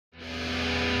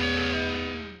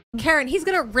Karen, he's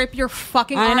gonna rip your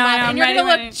fucking arm off, and you're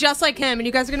gonna look just like him, and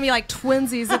you guys are gonna be like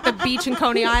twinsies at the beach in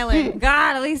Coney Island.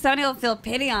 God, at least somebody will feel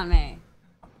pity on me.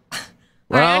 Well,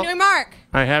 all right, on your mark.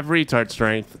 I have retard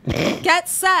strength. Get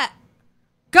set.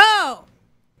 Go.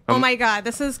 Oh my God,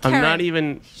 this is Karen. I'm not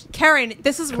even. Karen,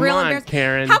 this is real embarrassing.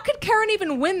 Karen. How could Karen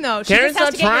even win though? She Karen's just has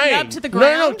not to get trying. up to the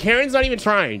ground. No, Karen's not even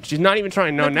trying. She's not even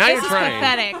trying. No, now you're trying.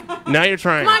 Pathetic. Now you're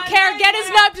trying. Come on, Karen, get his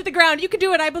nub to the ground. You can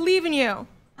do it. I believe in you.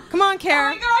 Come on,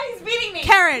 Karen. Oh my God, he's beating me.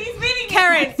 Karen. He's beating me.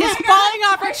 Karen is falling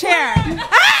off her chair.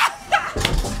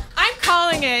 I'm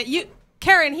calling it.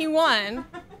 Karen, he won.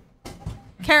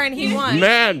 Karen, he won.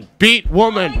 Man, beat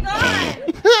woman. Oh my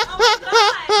God. Oh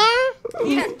my God.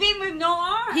 He just beat me with no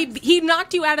arms. He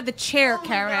knocked you out of the chair,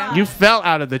 Karen. You fell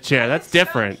out of the chair. That's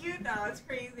different. So cute though. It's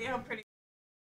crazy how pretty